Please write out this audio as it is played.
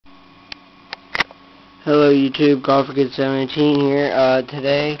Hello YouTube, GolferKid17 here.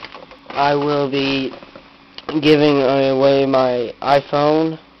 Today I will be giving away my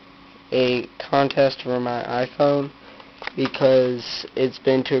iPhone, a contest for my iPhone, because it's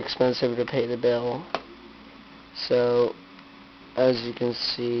been too expensive to pay the bill. So, as you can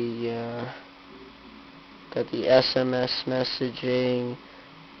see, got the SMS messaging,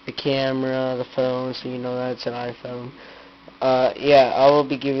 the camera, the phone, so you know that's an iPhone. Yeah, I will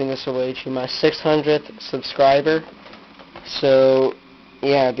be giving this away to my 600th subscriber. So,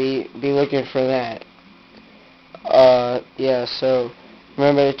 yeah, be looking for that. Yeah, so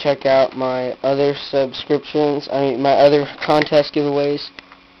remember to check out my other my other contest giveaways,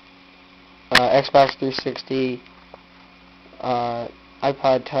 Xbox 360,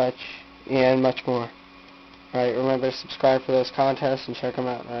 iPod Touch, and much more. Alright, remember to subscribe for those contests and check them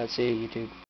out. Alright, see you, YouTube.